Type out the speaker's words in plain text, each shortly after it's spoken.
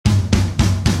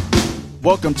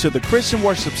Welcome to the Christian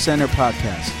Worship Center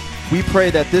podcast. We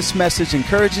pray that this message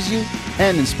encourages you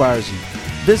and inspires you.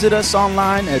 Visit us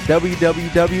online at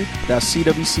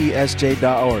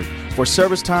www.cwcsj.org for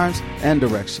service times and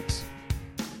directions.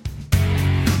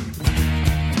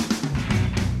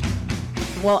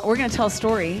 Well, we're going to tell a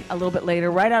story a little bit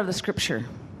later, right out of the scripture,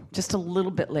 just a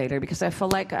little bit later, because I feel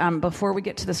like before we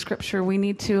get to the scripture, we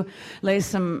need to lay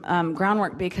some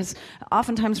groundwork, because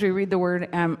oftentimes we read the word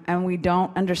and we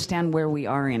don't understand where we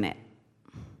are in it.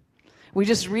 We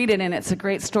just read it and it's a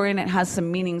great story and it has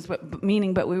some meaning,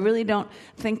 but we really don't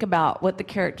think about what the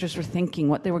characters were thinking,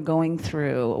 what they were going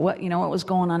through, what was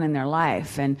going on in their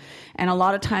life. And a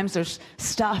lot of times there's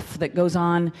stuff that goes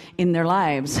on in their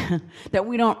lives that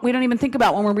we don't even think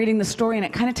about when we're reading the story, and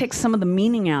it kind of takes some of the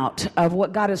meaning out of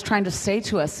what God is trying to say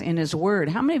to us in His Word.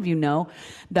 How many of you know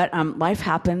that life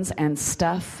happens and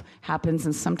stuff happens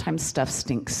and sometimes stuff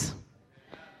stinks?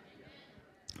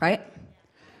 Right?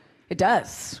 It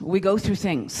does. We go through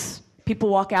things. People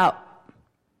walk out.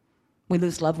 We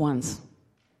lose loved ones.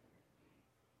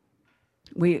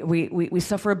 We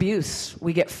suffer abuse.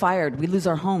 We get fired. We lose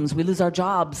our homes. We lose our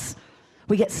jobs.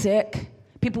 We get sick.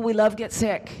 People we love get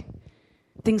sick.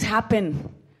 Things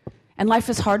happen. And life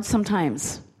is hard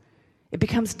sometimes. It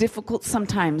becomes difficult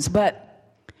sometimes. But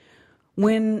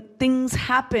when things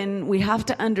happen, we have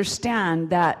to understand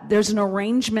that there's an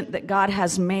arrangement that God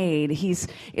has made.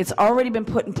 It's already been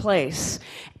put in place.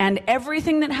 And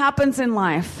everything that happens in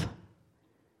life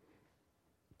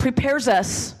prepares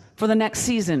us for the next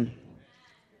season.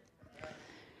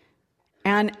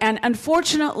 And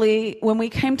unfortunately, when we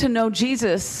came to know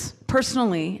Jesus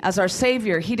personally as our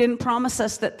Savior, He didn't promise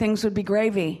us that things would be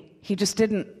gravy. He just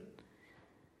didn't.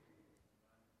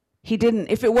 He didn't.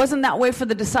 If it wasn't that way for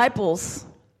the disciples,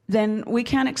 then we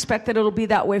can't expect that it'll be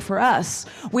that way for us.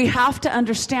 We have to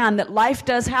understand that life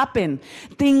does happen.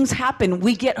 Things happen.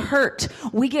 We get hurt.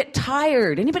 We get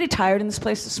tired. Anybody tired in this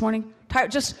place this morning?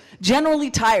 Tired, just generally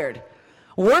tired.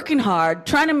 Working hard,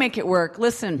 trying to make it work.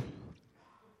 Listen,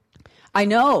 I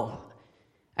know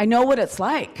what it's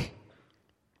like.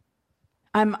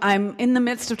 I'm in the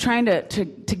midst of trying to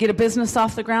get a business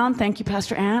off the ground. Thank you,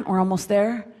 Pastor Ant. We're almost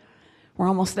there.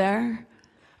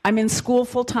 I'm in school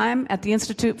full-time at the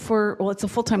Institute for, it's a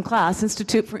full-time class,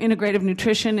 Institute for Integrative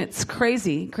Nutrition. It's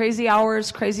crazy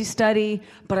hours, crazy study,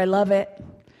 but I love it.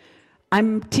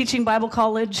 I'm teaching Bible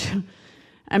college.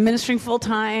 I'm ministering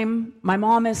full-time. My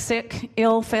mom is sick,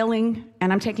 ill, failing,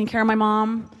 and I'm taking care of my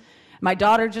mom. My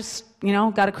daughter just,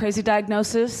 got a crazy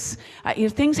diagnosis.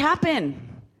 Things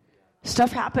happen.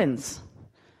 Stuff happens.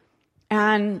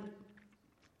 And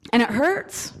it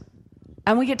hurts.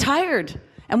 And we get tired,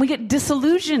 and we get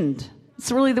disillusioned.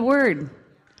 It's really the word.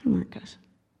 Oh my gosh.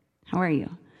 How are you?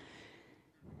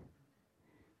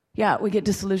 Yeah, we get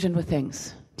disillusioned with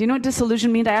things. Do you know what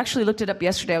disillusion means? I actually looked it up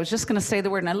yesterday. I was just going to say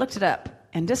the word, and I looked it up.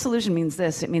 And disillusion means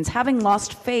this. It means having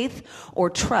lost faith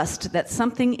or trust that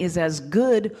something is as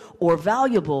good or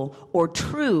valuable or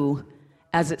true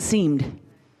as it seemed.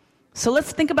 So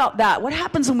let's think about that. What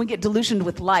happens when we get delusioned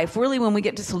with life? Really, when we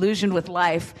get disillusioned with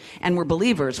life and we're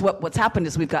believers, what's happened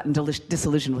is we've gotten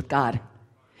disillusioned with God.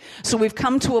 So we've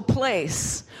come to a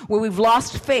place where we've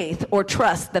lost faith or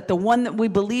trust that the one that we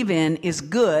believe in is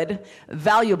good,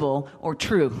 valuable, or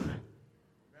true.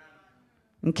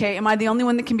 Okay, am I the only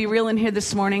one that can be real in here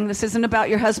this morning? This isn't about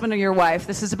your husband or your wife.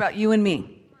 This is about you and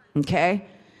me. Okay?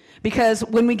 Because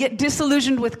when we get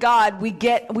disillusioned with God, we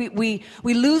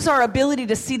lose our ability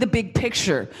to see the big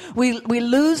picture. We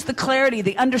lose the clarity,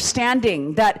 the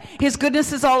understanding that His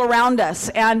goodness is all around us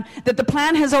and that the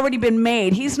plan has already been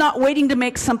made. He's not waiting to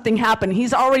make something happen.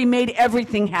 He's already made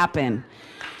everything happen.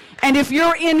 And if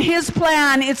you're in His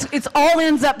plan, it's all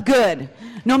ends up good.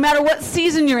 No matter what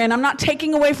season you're in, I'm not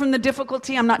taking away from the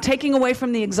difficulty. I'm not taking away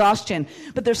from the exhaustion.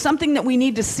 But there's something that we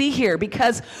need to see here,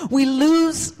 because we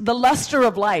lose the luster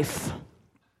of life.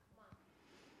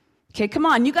 Okay, come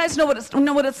on. You guys know what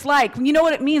it's like. You know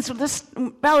what it means.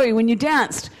 Valerie, when you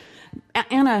danced,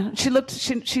 Anna, she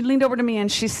leaned over to me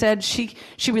and she said she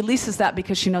releases that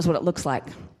because she knows what it looks like.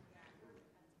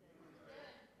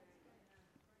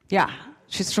 Yeah,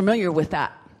 she's familiar with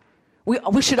that.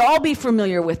 We should all be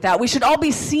familiar with that. We should all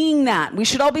be seeing that. We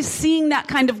should all be seeing that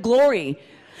kind of glory.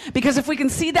 Because if we can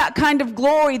see that kind of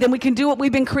glory, then we can do what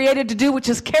we've been created to do, which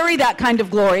is carry that kind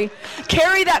of glory,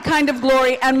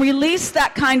 and release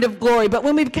that kind of glory. But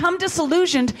when we become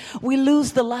disillusioned, we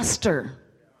lose the luster.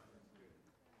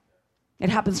 It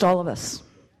happens to all of us.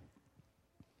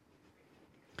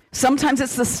 Sometimes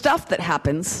it's the stuff that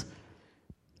happens,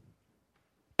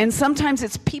 and sometimes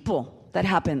it's people that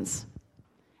happens.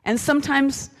 And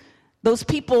sometimes those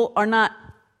people are not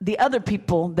the other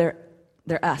people, they're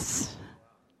they're us.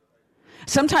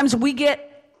 Sometimes we get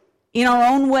in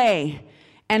our own way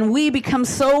and we become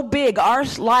so big, our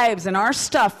lives and our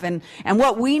stuff and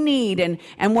what we need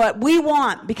and what we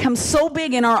want becomes so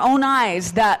big in our own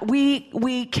eyes that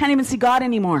we can't even see God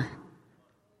anymore.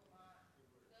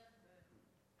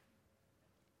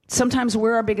 Sometimes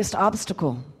we're our biggest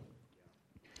obstacle.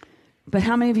 But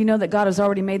how many of you know that God has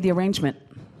already made the arrangement?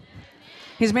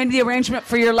 He's made the arrangement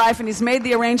for your life, and He's made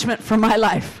the arrangement for my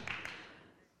life.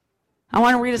 I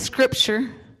want to read a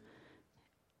scripture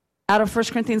out of 1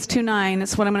 Corinthians 2:9.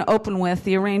 It's what I'm going to open with,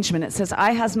 the arrangement. It says,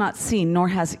 "Eye has not seen, nor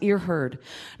has ear heard,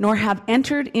 nor have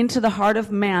entered into the heart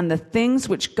of man the things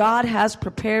which God has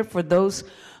prepared for those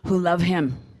who love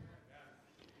Him."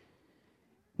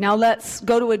 Now let's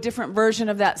go to a different version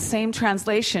of that same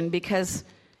translation, because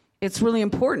it's really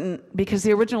important, because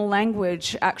the original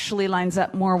language actually lines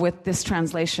up more with this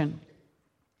translation.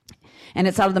 And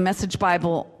it's out of the Message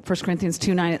Bible, 1 Corinthians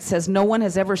 2:9. It says, "No one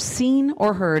has ever seen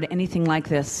or heard anything like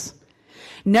this.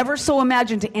 Never so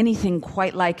imagined anything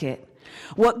quite like it.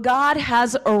 What God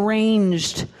has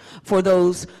arranged for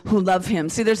those who love Him."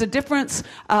 See, there's a difference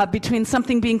between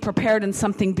something being prepared and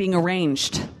something being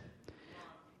arranged.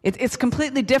 It's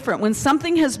completely different. When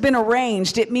something has been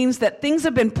arranged, it means that things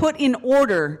have been put in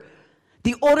order,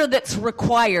 the order that's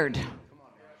required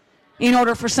in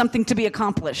order for something to be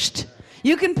accomplished.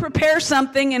 You can prepare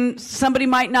something and somebody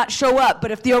might not show up, but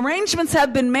if the arrangements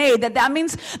have been made, that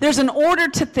means there's an order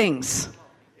to things.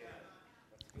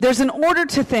 There's an order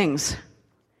to things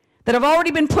that have already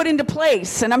been put into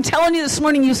place. And I'm telling you this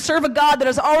morning, you serve a God that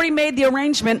has already made the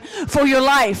arrangement for your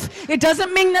life. It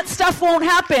doesn't mean that stuff won't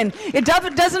happen. It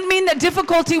doesn't mean that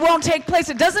difficulty won't take place.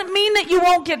 It doesn't mean that you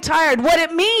won't get tired. What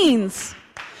it means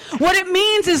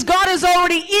is God is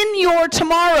already in your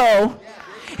tomorrow.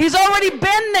 He's already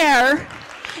been there.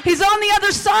 He's on the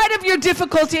other side of your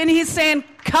difficulty, and He's saying,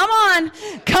 come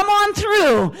on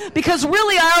through, because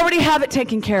really I already have it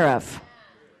taken care of.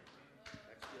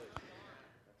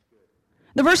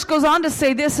 The verse goes on to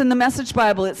say this in the Message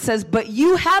Bible. It says, "But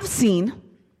you have seen,"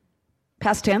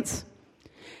 past tense,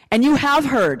 "and you have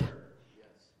heard."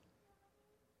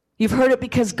 You've heard it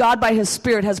because God by His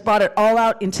Spirit has brought it all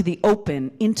out into the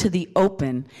open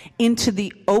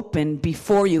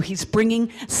before you. He's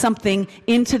bringing something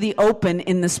into the open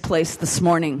in this place this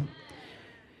morning.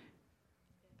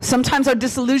 Sometimes our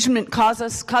disillusionment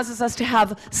causes us to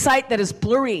have sight that is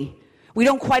blurry. We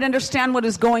don't quite understand what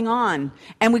is going on.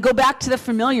 And we go back to the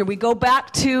familiar. We go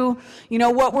back to,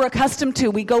 what we're accustomed to.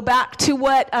 We go back to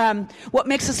what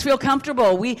makes us feel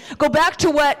comfortable. We go back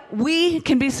to what we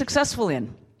can be successful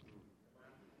in.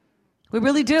 We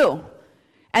really do.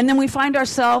 And then we find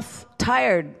ourselves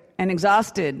tired and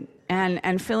exhausted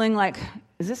and feeling like,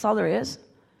 is this all there is?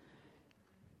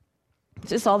 Is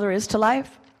this all there is to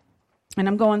life? And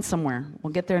I'm going somewhere.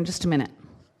 We'll get there in just a minute.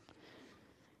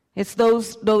 It's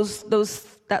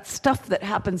that stuff that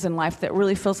happens in life that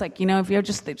really feels like, if you're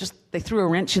they threw a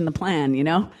wrench in the plan,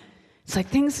 It's like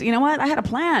things, what? I had a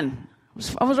plan.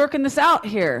 I was working this out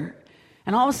here.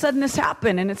 And all of a sudden this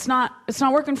happened and it's not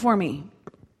working for me.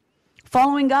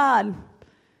 Following God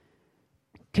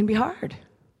can be hard.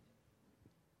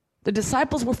 The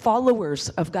disciples were followers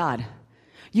of God.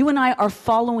 You and I are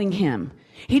following Him.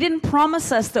 He didn't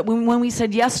promise us that when we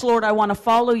said, "Yes, Lord, I want to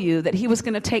follow you," that He was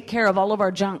going to take care of all of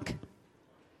our junk.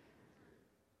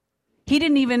 He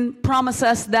didn't even promise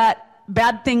us that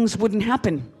bad things wouldn't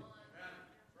happen.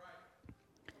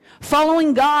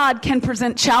 Following God can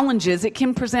present challenges. It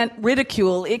can present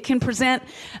ridicule. It can present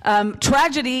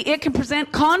tragedy. It can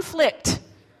present conflict.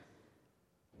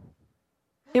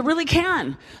 It really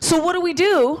can. So what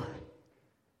do?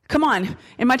 Come on.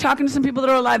 Am I talking to some people that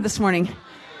are alive this morning?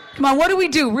 Come on, what do we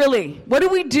do, really? What do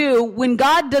we do when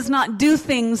God does not do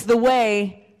things the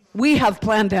way we have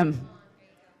planned them?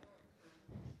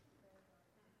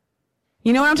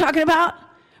 You know what I'm talking about?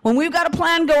 When we've got a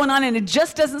plan going on and it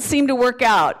just doesn't seem to work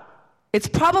out, it's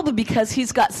probably because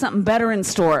He's got something better in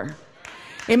store.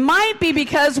 It might be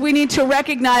because we need to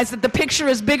recognize that the picture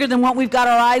is bigger than what we've got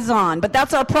our eyes on. But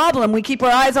that's our problem. We keep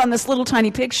our eyes on this little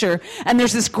tiny picture, and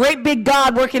there's this great big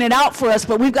God working it out for us,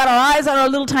 but we've got our eyes on our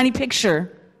little tiny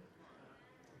picture.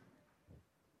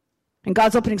 And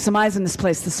God's opening some eyes in this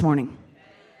place this morning.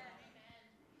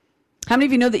 How many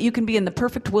of you know that you can be in the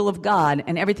perfect will of God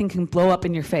and everything can blow up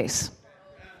in your face?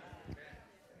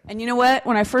 And you know what?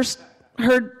 When I first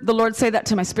heard the Lord say that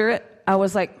to my spirit, I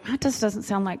was like, that just doesn't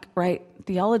sound like right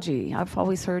theology. I've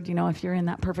always heard, if you're in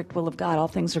that perfect will of God, all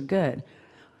things are good.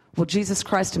 Well, Jesus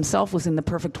Christ Himself was in the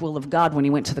perfect will of God when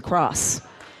He went to the cross.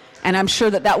 And I'm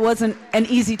sure that wasn't an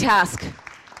easy task.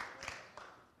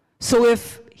 So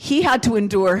if He had to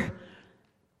endure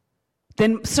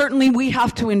then certainly we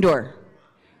have to endure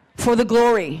for the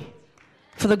glory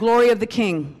of the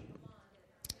King.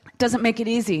 It doesn't make it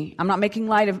easy. I'm not making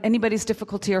light of anybody's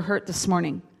difficulty or hurt this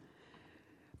morning.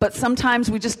 But sometimes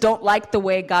we just don't like the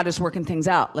way God is working things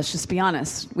out. Let's just be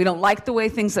honest. We don't like the way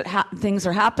things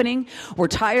are happening. We're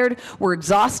tired. We're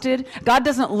exhausted. God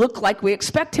doesn't look like we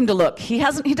expect him to look. He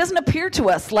doesn't appear to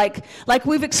us like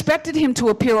we've expected him to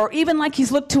appear, or even like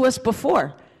he's looked to us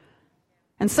before.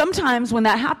 And sometimes when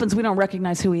that happens, we don't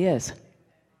recognize who he is.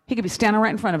 He could be standing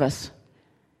right in front of us,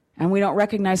 and we don't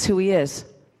recognize who he is.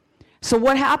 So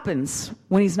what happens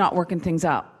when he's not working things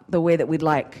out the way that we'd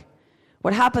like?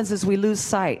 What happens is we lose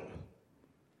sight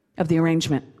of the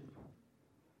arrangement.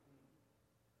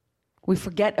 We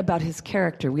forget about his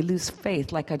character. We lose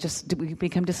faith, we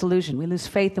become disillusioned. We lose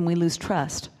faith and we lose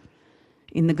trust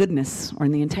in the goodness or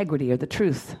in the integrity or the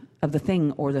truth of the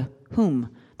thing or the whom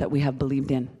that we have believed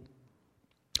in.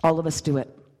 All of us do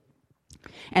it.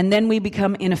 And then we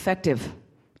become ineffective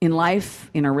in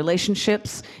life, in our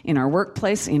relationships, in our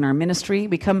workplace, in our ministry,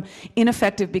 become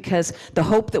ineffective because the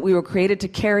hope that we were created to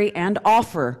carry and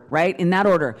offer, right, in that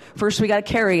order. First, we got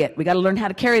to carry it. We got to learn how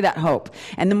to carry that hope.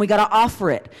 And then we got to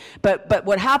offer it. But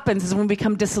what happens is when we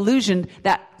become disillusioned,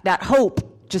 that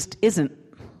hope just isn't.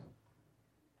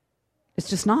 It's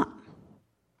just not.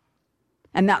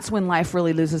 And that's when life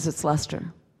really loses its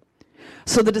luster.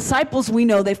 So the disciples, we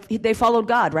know, they followed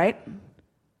God, right?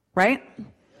 Right?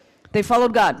 They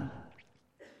followed God.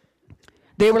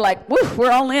 They were like, woo, we're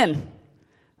all in.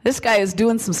 This guy is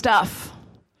doing some stuff.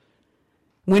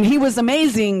 When he was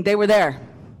amazing, they were there.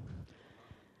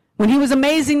 When he was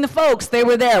amazing the folks, they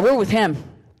were there. We're with him.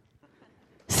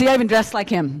 See, I even dressed like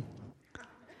him.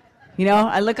 You know,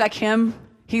 I look like him.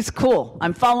 He's cool.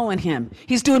 I'm following him.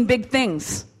 He's doing big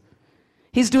things.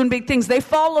 He's doing big things. They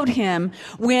followed him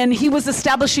when he was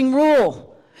establishing rule.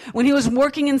 When he was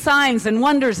working in signs and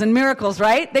wonders and miracles,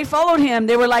 right? They followed him.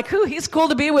 They were like, he's cool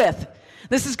to be with.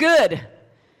 This is good.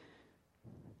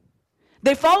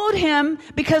 They followed him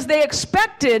because they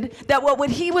expected that what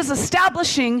he was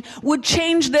establishing would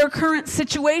change their current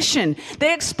situation.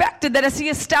 They expected that as he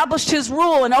established his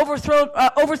rule and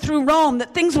overthrew Rome,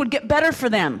 that things would get better for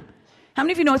them. How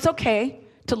many of you know it's okay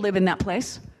to live in that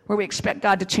place where we expect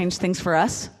God to change things for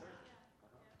us?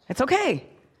 It's okay.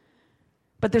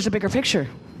 But there's a bigger picture.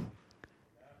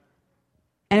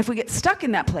 And if we get stuck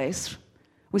in that place,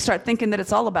 we start thinking that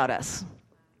it's all about us.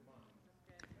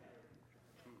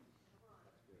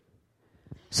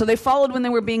 So they followed when they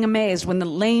were being amazed, when the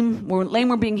lame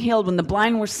were being healed, when the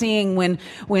blind were seeing, when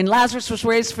Lazarus was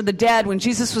raised from the dead, when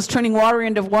Jesus was turning water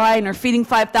into wine or feeding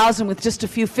 5,000 with just a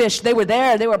few fish. They were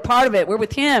there. They were part of it. We're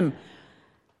with him.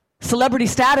 Celebrity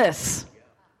status.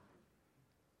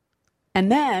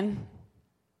 And then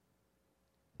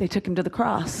they took him to the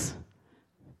cross.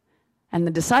 And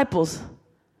the disciples,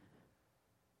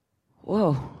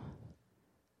 whoa,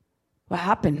 what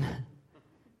happened?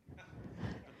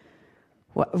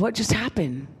 What just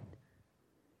happened?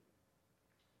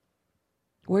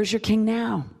 Where's your king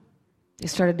now? They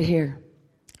started to hear.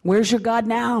 Where's your God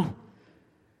now?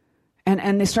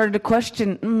 And they started to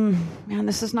question, man,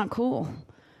 this is not cool.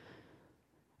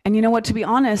 And you know what, to be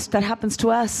honest, that happens to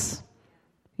us.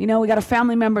 You know, we got a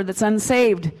family member that's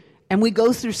unsaved, and we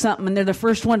go through something, and they're the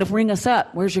first one to ring us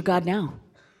up. Where's your God now?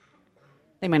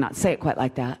 They may not say it quite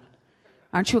like that.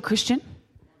 Aren't you a Christian?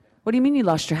 What do you mean you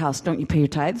lost your house? Don't you pay your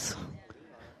tithes?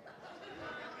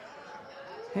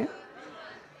 Yeah.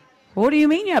 What do you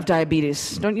mean you have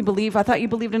diabetes? Don't you believe? I thought you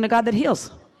believed in a God that heals.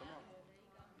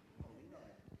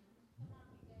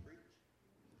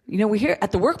 You know, we hear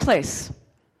at the workplace,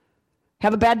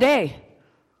 have a bad day.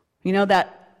 You know,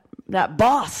 that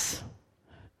boss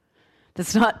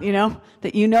that's not, you know,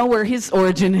 that you know where his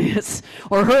origin is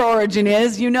or her origin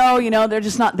is, you know,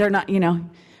 they're not, you know,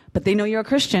 but they know you're a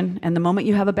Christian. And the moment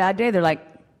you have a bad day, they're like,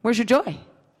 where's your joy?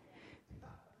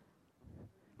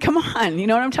 Come on, you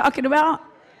know what I'm talking about?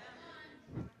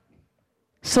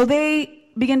 So they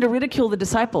began to ridicule the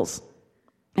disciples,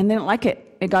 and they didn't like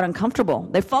it. It got uncomfortable.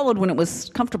 They followed when it was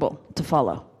comfortable to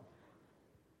follow.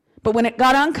 But when it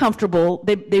got uncomfortable,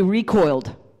 they recoiled.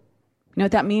 You know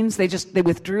what that means? They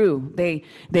withdrew. They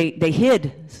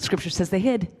hid. Scripture says they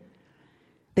hid.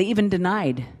 They even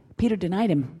denied. Peter denied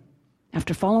him.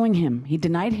 After following him, he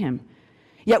denied him.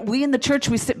 Yet we in the church,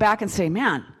 we sit back and say,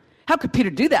 man, how could Peter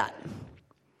do that?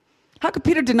 How could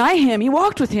Peter deny him? He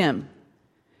walked with him.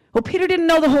 Well, Peter didn't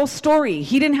know the whole story.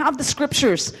 He didn't have the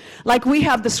scriptures like we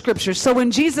have the scriptures. So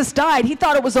when Jesus died, he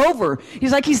thought it was over.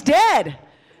 He's like, he's dead.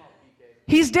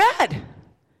 He's dead.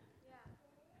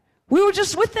 We were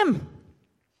just with him.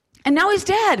 And now he's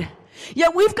dead.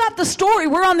 Yet we've got the story.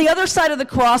 We're on the other side of the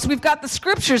cross. We've got the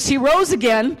scriptures. He rose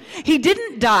again. He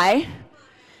didn't die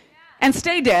and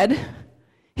stay dead.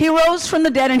 He rose from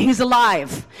the dead and he's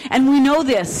alive. And we know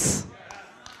this.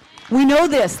 We know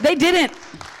this. They didn't.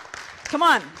 Come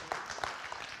on.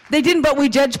 They didn't, but we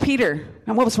judge Peter.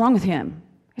 And what was wrong with him?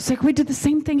 It's like we did the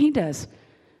same thing he does.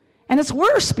 And it's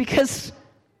worse because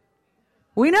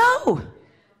we know.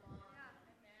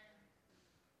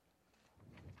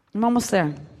 I'm almost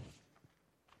there.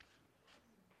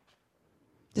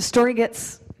 The story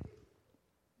gets,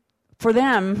 for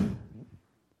them,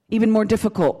 even more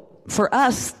difficult. For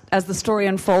us, as the story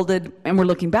unfolded and we're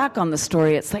looking back on the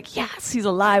story, it's like, yes, he's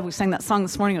alive. We sang that song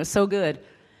this morning. It was so good.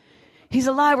 He's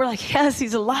alive. We're like, yes,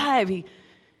 he's alive. He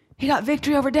got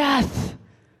victory over death.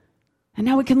 And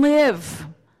now we can live.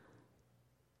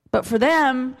 But for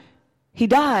them, he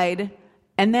died,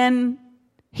 and then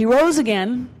he rose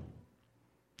again,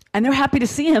 and they're happy to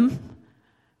see him,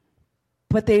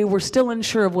 but they were still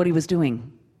unsure of what he was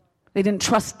doing. They didn't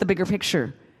trust the bigger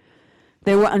picture.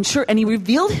 They were unsure, and he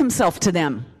revealed himself to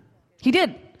them. He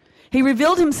did. He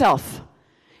revealed himself.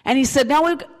 And he said,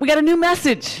 now we got a new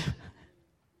message.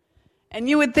 And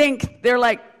you would think, they're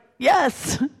like,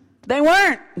 yes. They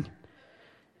weren't.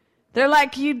 They're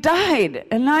like, you died,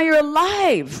 and now you're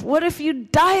alive. What if you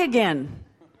die again?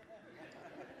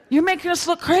 You're making us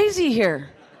look crazy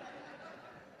here.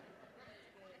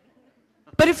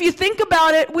 But if you think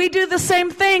about it, we do the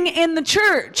same thing in the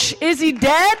church. Is he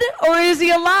dead or is he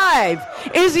alive?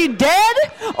 Is he dead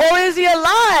or is he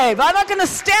alive? I'm not going to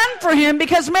stand for him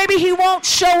because maybe he won't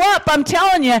show up. I'm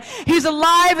telling you, he's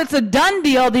alive. It's a done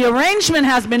deal. The arrangement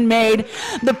has been made.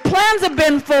 The plans have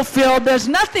been fulfilled. There's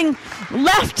nothing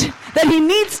left that he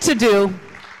needs to do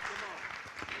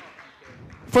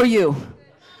for you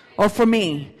or for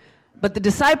me. But the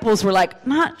disciples were like,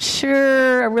 not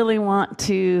sure I really want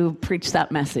to preach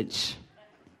that message.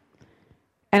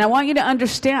 And I want you to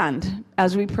understand,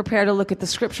 as we prepare to look at the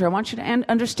scripture, I want you to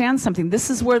understand something. This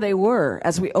is where they were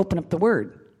as we open up the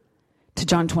word to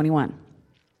John 21.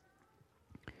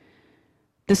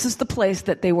 This is the place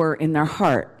that they were in their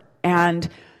heart. And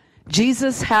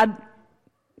Jesus had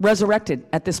resurrected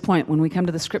at this point when we come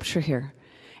to the scripture here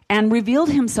and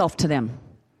revealed himself to them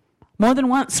more than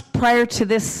once prior to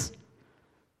this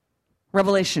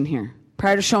revelation here,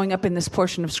 prior to showing up in this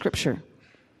portion of scripture.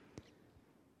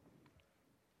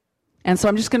 And so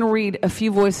I'm just going to read a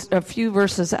few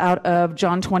verses out of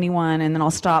John 21, and then I'll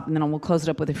stop, and then we'll close it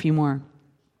up with a few more.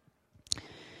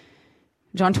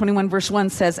 John 21 verse 1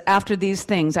 says, after these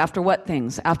things, after what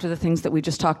things? After the things that we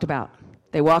just talked about.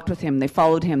 They walked with him, they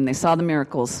followed him, they saw the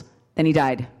miracles, then he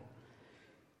died.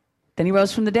 Then he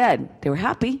rose from the dead. They were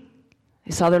happy.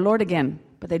 They saw their Lord again,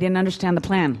 but they didn't understand the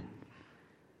plan.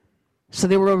 So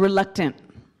they were reluctant.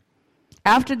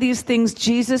 After these things,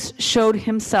 Jesus showed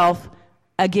himself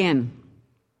again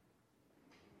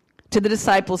to the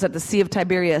disciples at the Sea of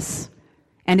Tiberias.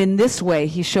 And in this way,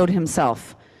 he showed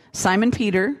himself. Simon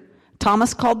Peter,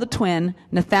 Thomas called the twin,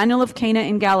 Nathanael of Cana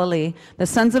in Galilee, the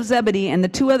sons of Zebedee, and the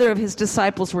two other of his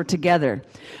disciples were together.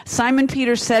 Simon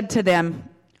Peter said to them,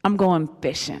 I'm going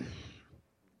fishing.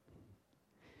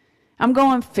 I'm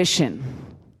going fishing.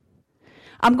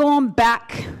 I'm going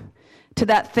back to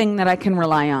that thing that I can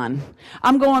rely on.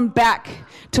 I'm going back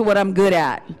to what I'm good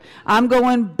at. I'm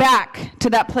going back to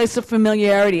that place of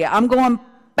familiarity. I'm going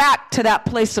back to that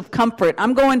place of comfort.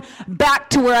 I'm going back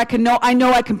to where I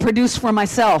know I can produce for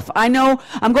myself. I'm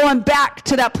going back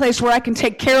to that place where I can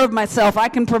take care of myself. I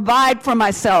can provide for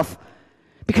myself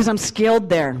because I'm skilled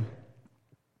there.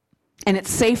 And it's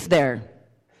safe there.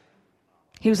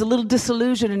 He was a little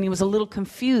disillusioned and he was a little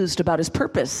confused about his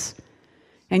purpose.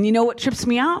 And you know what trips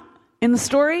me out in the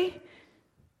story?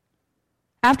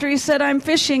 After he said, I'm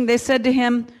fishing, they said to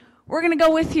him, we're going to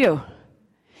go with you.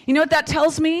 You know what that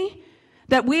tells me?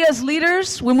 That we as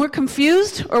leaders, when we're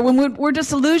confused or when we're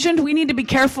disillusioned, we need to be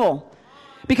careful.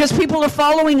 Because people are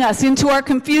following us into our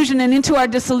confusion and into our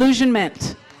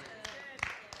disillusionment.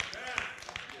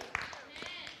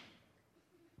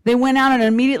 They went out and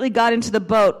immediately got into the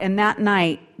boat, and that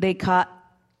night they caught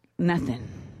nothing.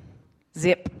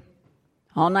 Zip.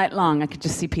 All night long, I could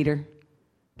just see Peter.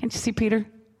 Can't you see Peter?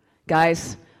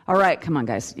 Guys, all right, come on,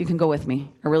 guys. You can go with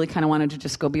me. I really kind of wanted to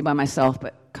just go be by myself,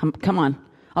 but come on.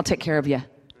 I'll take care of you.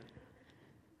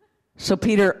 So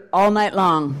Peter, all night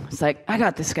long, is like, I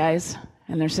got this, guys.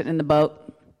 And they're sitting in the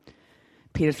boat.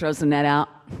 Peter throws the net out.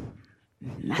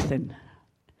 Nothing.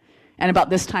 And about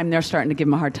this time, they're starting to give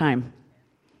him a hard time.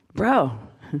 Bro,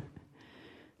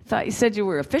 thought you said you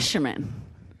were a fisherman.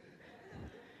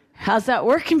 How's that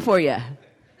working for you?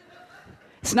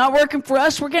 It's not working for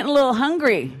us. We're getting a little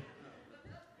hungry.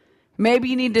 Maybe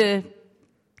you need to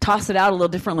toss it out a little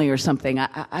differently or something.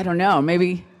 I don't know.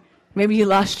 Maybe you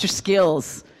lost your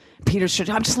skills. Peter said,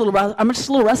 I'm just a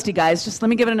little rusty, guys. Just let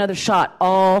me give it another shot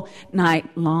all night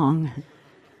long.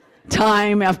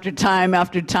 Time after time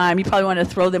after time. You probably want to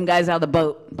throw them guys out of the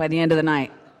boat by the end of the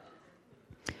night.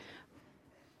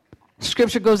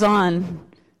 Scripture goes on.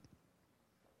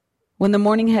 When the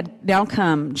morning had now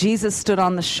come, Jesus stood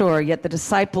on the shore, yet the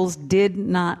disciples did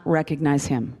not recognize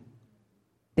him.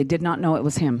 They did not know it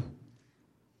was him.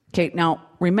 Okay, now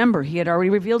remember, he had already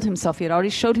revealed himself. He had already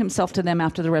showed himself to them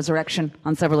after the resurrection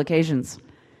on several occasions.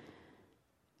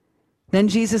 Then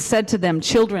Jesus said to them,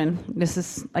 children, this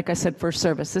is, like I said, first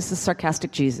service, this is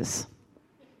sarcastic Jesus.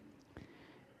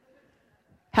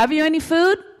 Have you any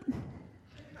food?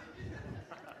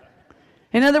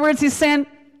 In other words, he's saying,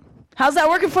 how's that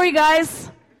working for you guys?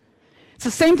 It's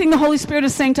the same thing the Holy Spirit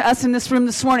is saying to us in this room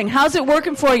this morning. How's it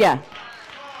working for you?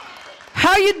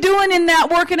 How are you doing in that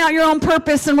working out your own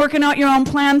purpose and working out your own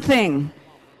plan thing?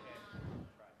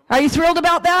 Are you thrilled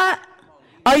about that?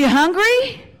 Are you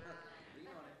hungry?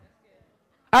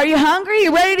 Are you hungry?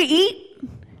 You ready to eat?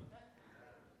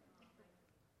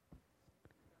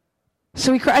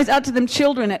 So he cries out to them,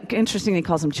 children. Interesting, he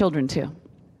calls them children too.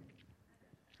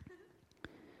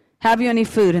 Have you any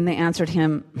food? And they answered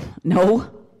him, no.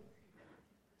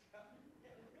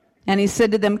 And he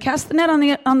said to them, cast the net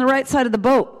on the right side of the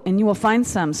boat, and you will find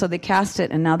some. So they cast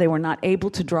it, and now they were not able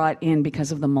to draw it in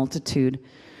because of the multitude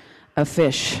of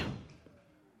fish.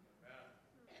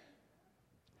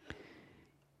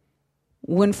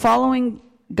 When following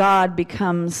God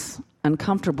becomes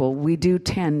uncomfortable, we do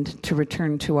tend to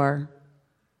return to our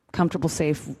comfortable,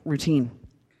 safe routine.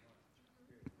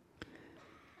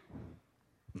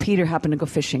 Peter happened to go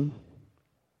fishing.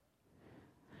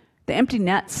 The empty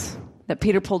nets that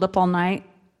Peter pulled up all night,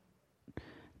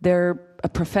 they're a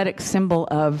prophetic symbol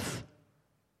of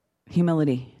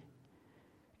humility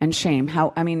and shame.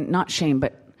 Not shame,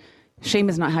 but shame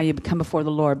is not how you come before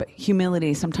the Lord, but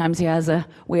humility. Sometimes he has a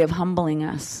way of humbling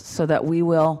us so that we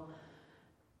will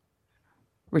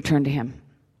return to him.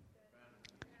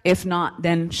 If not,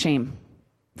 then shame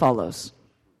follows.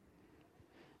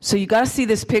 So you got to see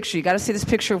this picture. You got to see this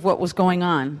picture of what was going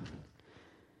on.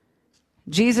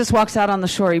 Jesus walks out on the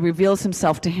shore. He reveals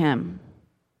himself to him.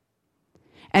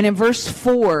 And in verse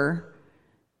 4,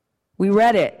 we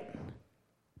read it.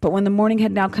 But when the morning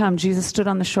had now come, Jesus stood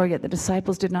on the shore, yet the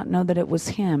disciples did not know that it was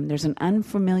him. There's an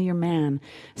unfamiliar man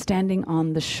standing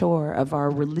on the shore of our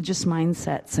religious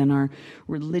mindsets and our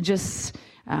religious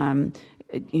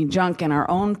junk and our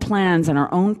own plans and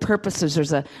our own purposes.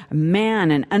 There's a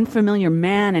man, an unfamiliar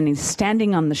man, and he's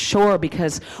standing on the shore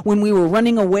because when we were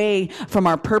running away from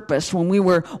our purpose, when we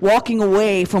were walking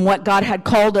away from what God had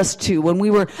called us to, when we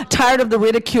were tired of the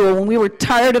ridicule, when we were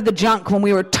tired of the junk, when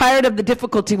we were tired of the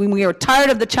difficulty, when we were tired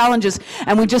of the challenges,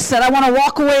 and we just said, I want to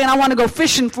walk away and I want to go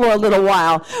fishing for a little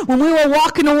while. When we were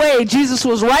walking away, Jesus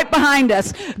was right behind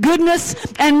us. Goodness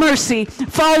and mercy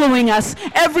following us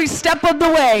every step of the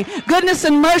way. Goodness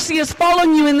and mercy is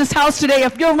following you in this house today.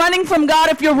 If you're running from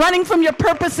God, if you're running from your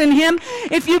purpose in him,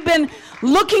 if you've been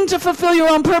looking to fulfill your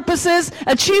own purposes,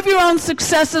 achieve your own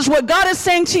successes, what God is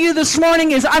saying to you this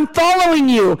morning is, I'm following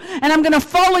you, and I'm going to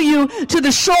follow you to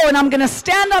the shore, and I'm going to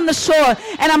stand on the shore,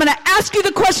 and I'm going to ask you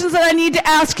the questions that I need to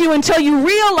ask you until you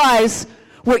realize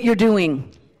what you're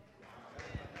doing.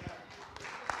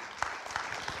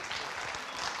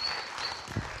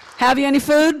 Have you any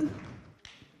food?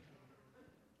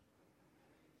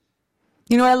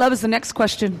 You know what I love is the next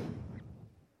question.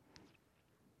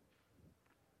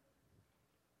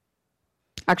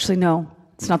 Actually, no,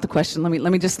 it's not the question. Let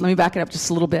me back it up just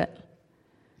a little bit.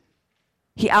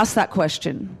 He asked that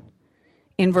question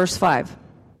in verse 5.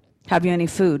 Have you any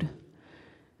food?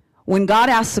 When God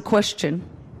asks a question,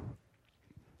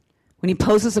 when he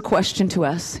poses a question to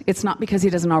us, it's not because he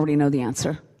doesn't already know the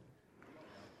answer.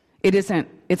 It isn't.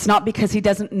 It's not because he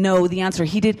doesn't know the answer.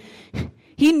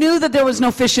 He knew that there was no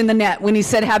fish in the net when he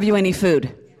said, have you any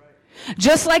food?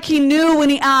 Just like he knew when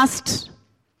he asked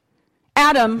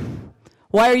Adam,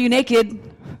 why are you naked?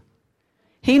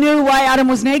 He knew why Adam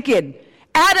was naked.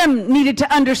 Adam needed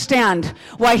to understand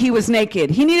why he was naked.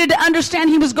 He needed to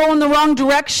understand he was going the wrong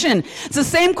direction. It's the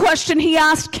same question he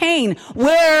asked Cain.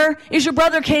 Where is your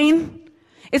brother, Cain?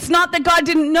 It's not that God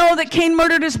didn't know that Cain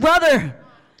murdered his brother.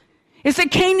 It's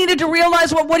that Cain needed to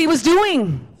realize what he was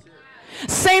doing.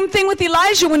 Same thing with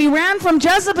Elijah when he ran from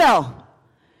Jezebel.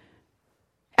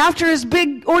 After his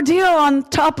big ordeal on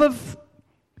top of,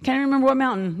 can't even remember what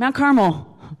mountain, Mount Carmel.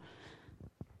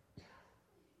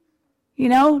 You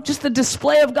know, just the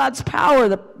display of God's power,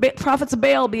 the prophets of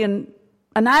Baal being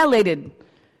annihilated.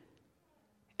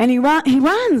 And he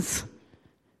runs.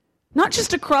 Not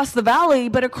just across the valley,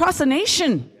 but across a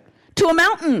nation to a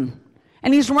mountain.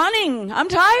 And he's running. I'm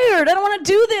tired. I don't want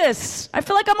to do this. I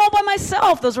feel like I'm all by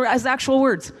myself. Those were his actual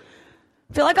words.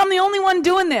 I feel like I'm the only one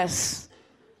doing this.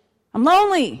 I'm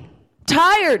lonely,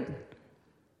 tired.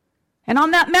 And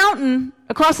on that mountain,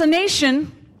 across a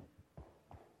nation,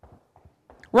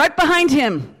 right behind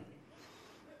him,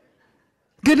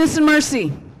 goodness and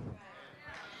mercy.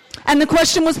 And the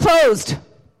question was posed,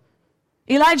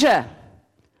 Elijah,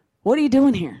 what are you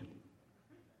doing here?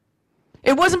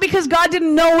 It wasn't because God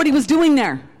didn't know what he was doing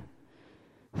there.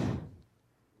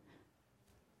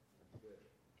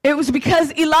 It was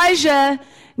because Elijah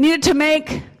needed to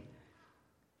make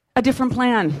a different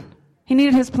plan. He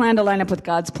needed his plan to line up with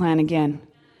God's plan again.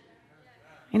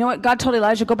 You know what? God told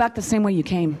Elijah, go back the same way you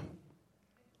came.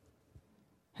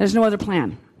 There's no other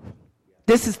plan.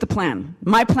 This is the plan.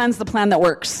 My plan's the plan that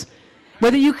works.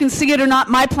 Whether you can see it or not,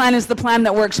 my plan is the plan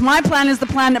that works. My plan is the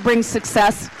plan that brings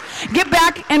success. Get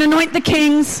back and anoint the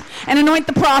kings and anoint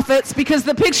the prophets, because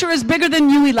the picture is bigger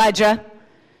than you, Elijah.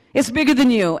 It's bigger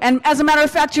than you. And as a matter of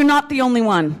fact, you're not the only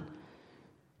one.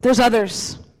 There's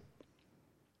others.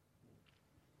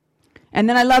 And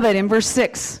then I love it in verse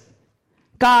 6.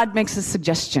 God makes a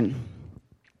suggestion.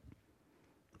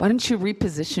 Why don't you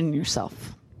reposition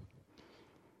yourself?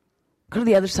 Go to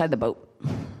the other side of the boat.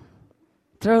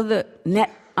 Throw the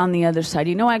net on the other side.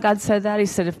 You know why God said that? He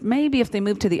said, if they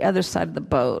move to the other side of the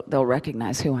boat, they'll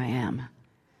recognize who I am.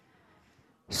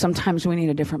 Sometimes we need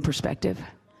a different perspective.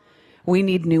 We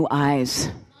need new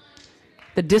eyes.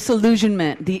 The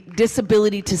disillusionment, the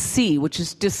disability to see, which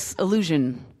is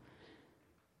disillusion.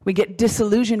 We get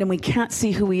disillusioned and we can't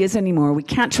see who he is anymore. We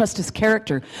can't trust his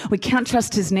character. We can't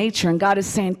trust his nature. And God is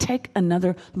saying, take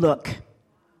another look.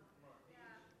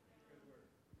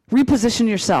 Reposition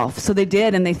yourself. So they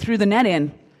did, and they threw the net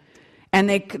in. And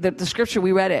the scripture,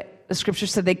 we read it. The scripture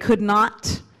said they could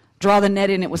not draw the net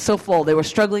in. It was so full. They were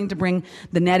struggling to bring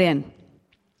the net in.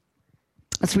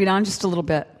 Let's read on just a little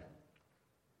bit.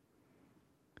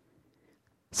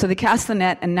 So they cast the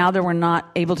net, and now they were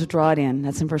not able to draw it in.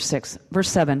 That's in verse 6. Verse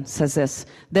 7 says this.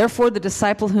 Therefore the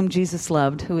disciple whom Jesus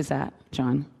loved, who is that?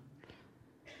 John.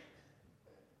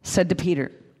 Said to Peter,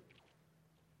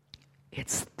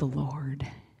 it's the Lord.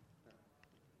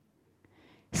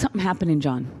 Something happened in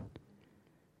John.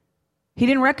 He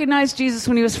didn't recognize Jesus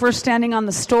when he was first standing on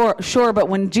the shore, but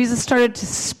when Jesus started to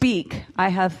speak, eye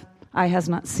has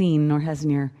not seen, nor has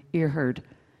an ear heard.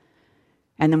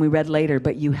 And then we read later,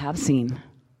 but you have seen,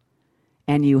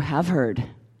 and you have heard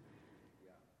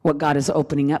what God is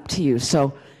opening up to you.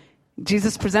 So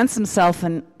Jesus presents himself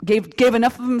and gave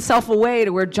enough of himself away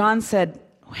to where John said,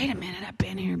 wait a minute, I've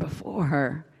been here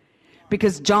before.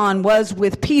 Because John was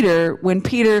with Peter when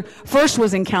Peter first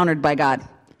was encountered by God.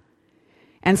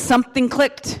 And something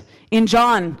clicked in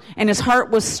John, and his heart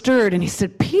was stirred, and he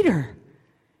said, Peter,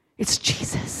 it's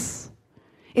Jesus.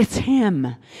 It's him.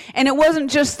 And it wasn't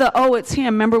just it's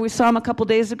him. Remember we saw him a couple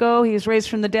days ago? He was raised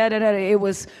from the dead.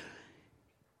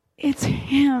 It's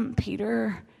him,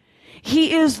 Peter.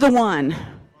 He is the one.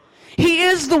 He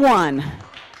is the one.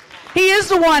 He is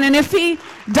the one. And if he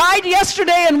died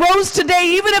yesterday and rose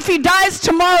today, even if he dies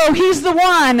tomorrow, he's the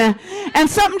one. And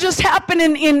something just happened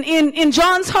in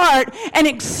John's heart, and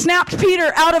it snapped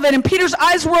Peter out of it. And Peter's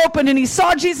eyes were open, and he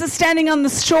saw Jesus standing on the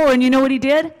shore. And you know what he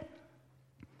did?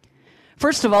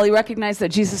 First of all, he recognized that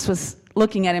Jesus was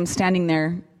looking at him standing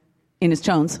there in his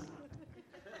chones.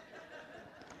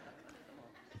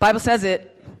 Bible says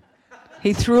it.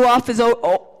 He threw off his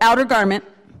outer garment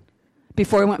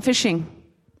before he went fishing.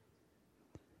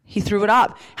 He threw it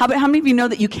off. How many of you know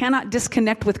that you cannot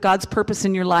disconnect with God's purpose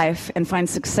in your life and find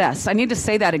success? I need to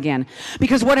say that again.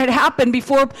 Because what had happened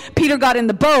before Peter got in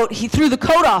the boat, he threw the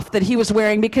coat off that he was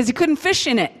wearing because he couldn't fish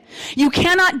in it. You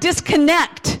cannot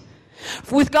disconnect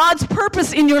with God's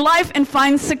purpose in your life and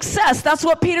find success. That's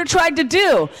what Peter tried to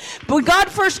do. But when God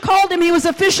first called him, he was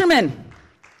a fisherman.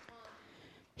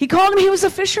 He called him, he was a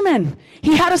fisherman.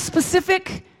 He had a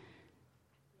specific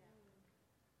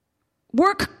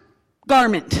work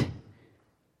garment.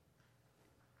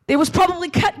 It was probably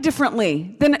cut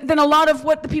differently than a lot of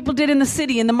what the people did in the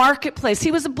city, in the marketplace.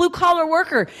 He was a blue-collar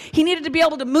worker. He needed to be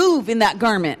able to move in that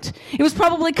garment. It was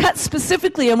probably cut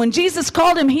specifically, and when Jesus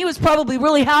called him, he was probably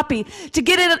really happy to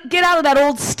get out of that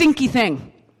old stinky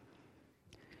thing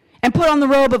and put on the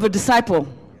robe of a disciple.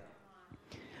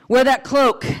 Wear that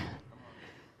cloak.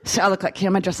 Say, I look like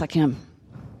him, I dress like him.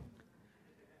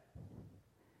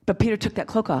 But Peter took that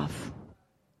cloak off.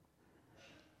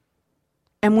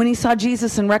 And when he saw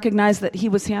Jesus and recognized that it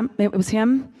was him,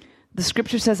 the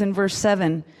scripture says in verse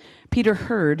 7, Peter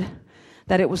heard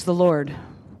that it was the Lord.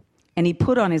 And he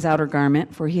put on his outer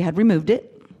garment, for he had removed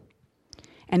it,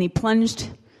 and he plunged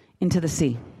into the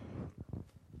sea.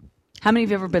 How many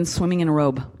of you have ever been swimming in a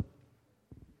robe?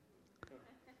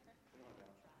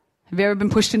 Have you ever been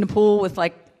pushed in the pool with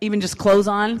like even just clothes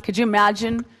on? Could you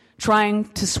imagine trying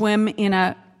to swim in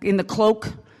the cloak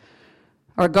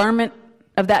or a garment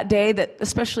of that day that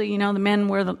especially, the men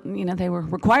wear they were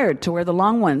required to wear the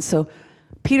long ones. So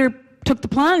Peter took the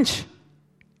plunge.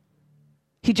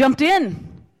 He jumped in.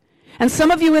 And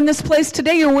some of you in this place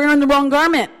today, you're wearing the wrong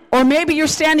garment. Or maybe you're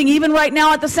standing even right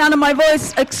now at the sound of my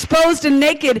voice, exposed and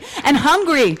naked and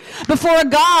hungry before a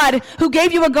God who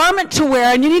gave you a garment to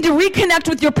wear. And you need to reconnect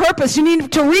with your purpose. You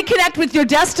need to reconnect with your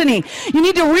destiny. You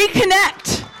need to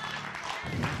reconnect.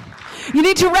 You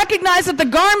need to recognize that the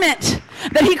garment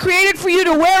that he created for you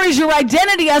to wear is your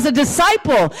identity as a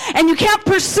disciple. And you can't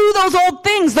pursue those old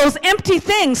things, those empty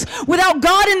things, without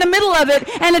God in the middle of it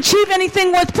and achieve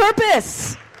anything with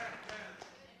purpose.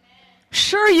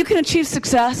 Sure, you can achieve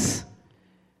success.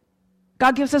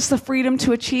 God gives us the freedom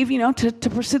to achieve, to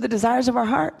pursue the desires of our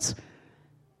hearts.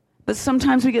 But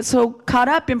sometimes we get so caught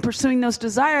up in pursuing those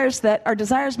desires that our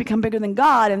desires become bigger than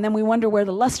God, and then we wonder where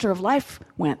the luster of life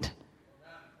went.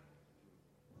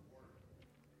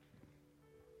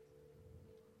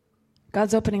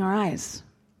 God's opening our eyes.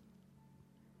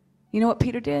 You know what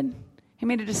Peter did? He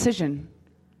made a decision.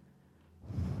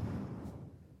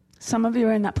 Some of you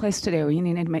are in that place today where you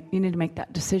need to make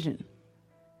that decision.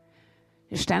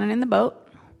 You're standing in the boat,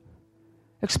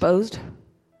 exposed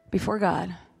before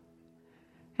God,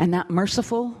 and that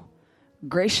merciful,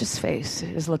 gracious face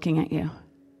is looking at you,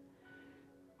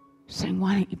 saying,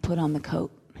 why don't you put on the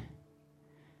coat?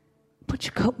 Put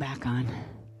your coat back on.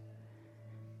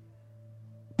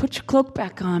 Put your cloak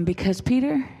back on, because,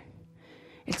 Peter,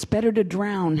 it's better to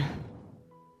drown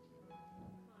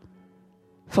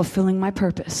fulfilling my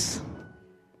purpose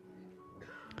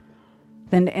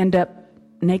than to end up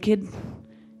naked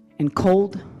and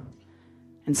cold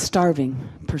and starving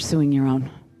pursuing your own.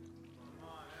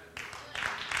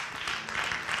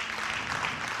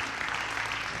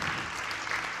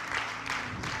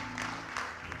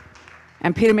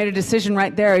 And Peter made a decision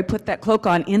right there. He put that cloak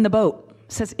on in the boat.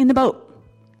 It says in the boat.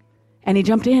 And he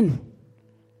jumped in.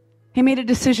 He made a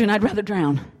decision. I'd rather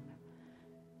drown.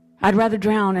 I'd rather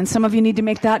drown. And some of you need to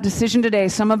make that decision today.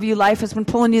 Some of you, life has been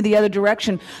pulling you the other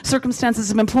direction. Circumstances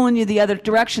have been pulling you the other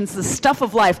directions. The stuff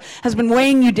of life has been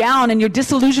weighing you down, and you're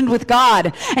disillusioned with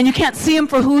God, and you can't see him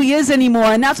for who he is anymore.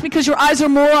 And that's because your eyes are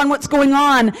more on what's going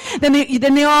on than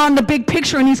they are on the big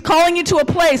picture. And he's calling you to a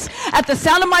place, at the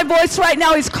sound of my voice right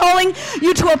now, he's calling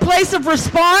you to a place of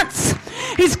response.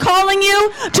 He's calling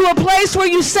you to a place where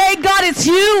you say, God, it's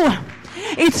you.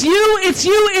 It's you, it's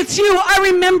you, it's you. I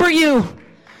remember you.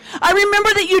 I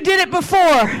remember that you did it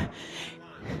before.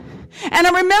 And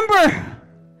I remember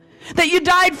that you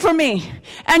died for me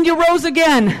and you rose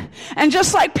again. And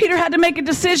just like Peter had to make a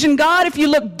decision, God, if you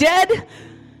look dead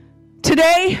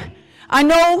today, I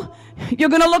know you're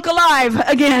going to look alive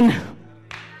again.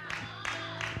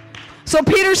 So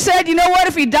Peter said, you know what?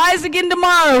 If he dies again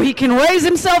tomorrow, he can raise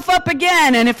himself up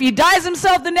again. And if he dies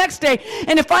himself the next day,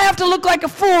 and if I have to look like a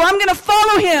fool, I'm going to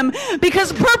follow him,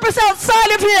 because purpose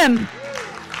outside of him.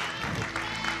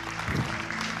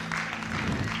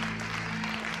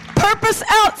 Purpose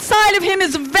outside of him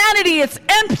is vanity. It's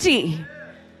empty.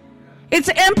 It's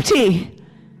empty.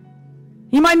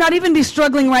 You might not even be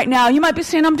struggling right now. You might be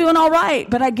saying, I'm doing all right.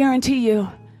 But I guarantee you,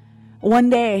 one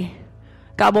day,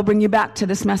 God will bring you back to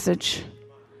this message.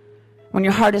 When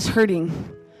your heart is hurting,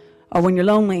 or when you're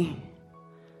lonely,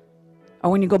 or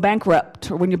when you go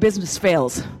bankrupt, or when your business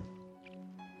fails,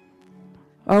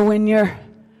 or when your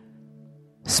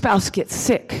spouse gets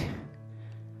sick,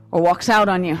 or walks out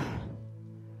on you.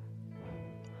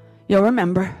 You'll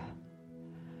remember.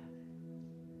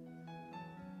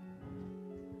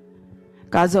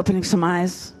 God's opening some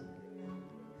eyes.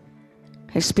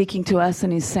 He's speaking to us,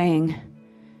 and he's saying,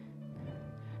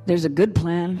 there's a good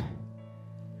plan,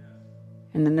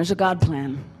 and then there's a God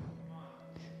plan.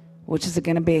 Which is it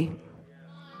going to be?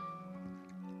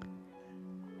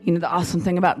 You know, the awesome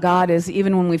thing about God is,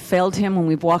 even when we've failed him, when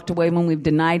we've walked away, when we've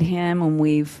denied him, when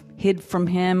we've hid from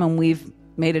him, and we've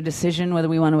made a decision, whether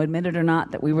we want to admit it or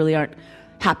not, that we really aren't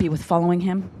happy with following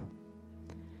him,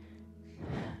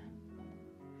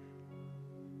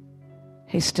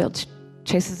 he still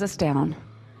chases us down.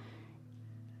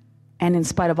 And in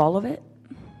spite of all of it,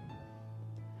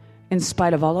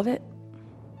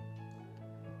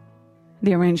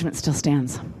 the arrangement still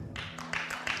stands.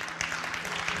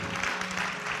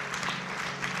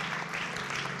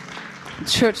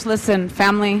 Church, listen.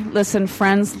 Family, listen.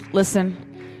 Friends, listen.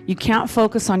 You can't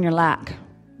focus on your lack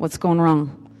what's going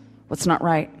wrong, what's not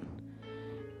right,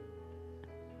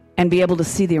 and be able to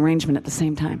see the arrangement at the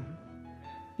same time.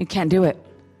 You can't do it.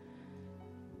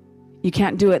 You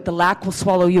can't do it. The lack will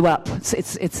swallow you up.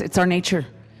 It's our nature.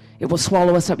 It will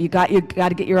swallow us up. You got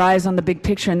to get your eyes on the big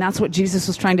picture, and that's what Jesus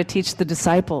was trying to teach the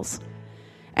disciples.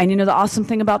 And you know the awesome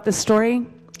thing about this story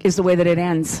is the way that it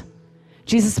ends.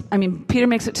 Peter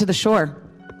makes it to the shore.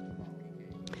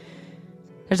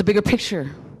 There's a bigger picture.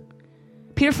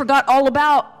 Peter forgot all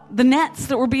about the nets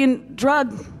that were being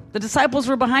drugged. The disciples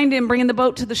were behind him, bringing the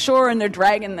boat to the shore, and they're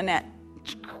dragging the net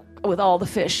with all the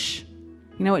fish.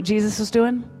 You know what Jesus was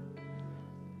doing?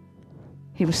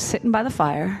 He was sitting by the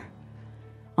fire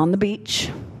on the beach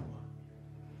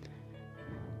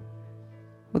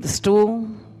with a stool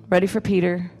ready for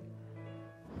Peter.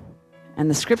 And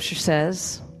the scripture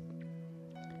says,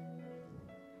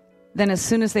 then as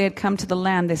soon as they had come to the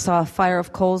land, they saw a fire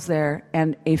of coals there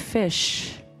and a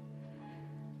fish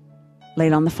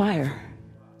laid on the fire.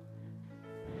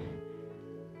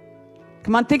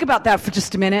 Come on, think about that for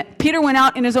just a minute. Peter went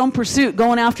out in his own pursuit,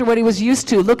 going after what he was used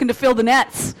to, looking to fill the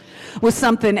nets with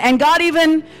something. And God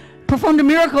even performed a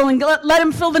miracle and let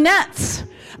him fill the nets.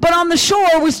 But on the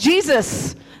shore was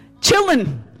Jesus,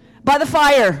 chilling by the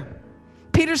fire.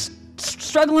 Peter's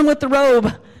struggling with the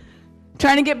robe,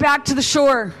 trying to get back to the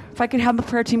shore. If I could have the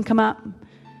prayer team come up.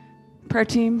 Prayer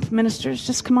team, ministers,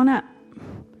 just come on up.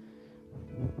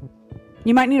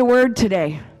 You might need a word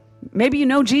today. Maybe you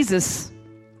know Jesus,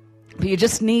 but you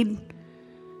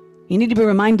need to be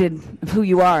reminded of who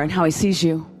you are and how he sees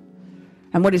you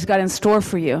and what he's got in store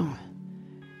for you.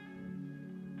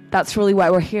 That's really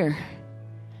why we're here.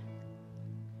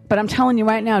 But I'm telling you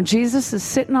right now, Jesus is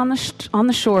sitting on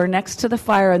the shore next to the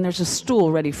fire, and there's a stool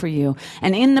ready for you.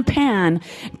 And in the pan,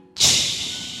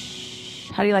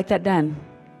 how do you like that done?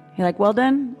 You like well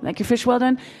done? Like your fish well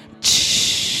done?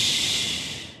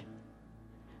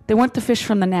 They weren't the fish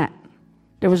from the net.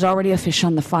 There was already a fish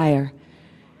on the fire.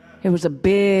 It was a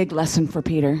big lesson for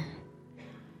Peter.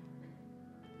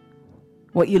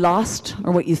 What you lost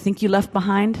or what you think you left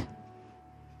behind,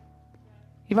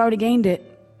 you've already gained it.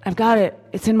 I've got it.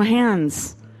 It's in my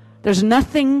hands. There's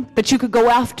nothing that you could go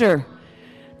after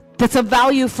that's of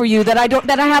value for you that I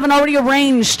haven't already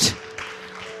arranged.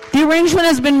 The arrangement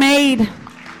has been made.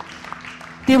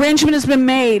 The arrangement has been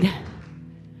made. Why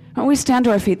don't we stand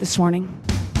to our feet this morning?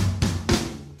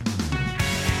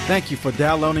 Thank you for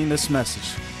downloading this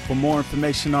message. For more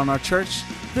information on our church,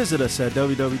 visit us at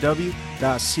www.cwcsj.org.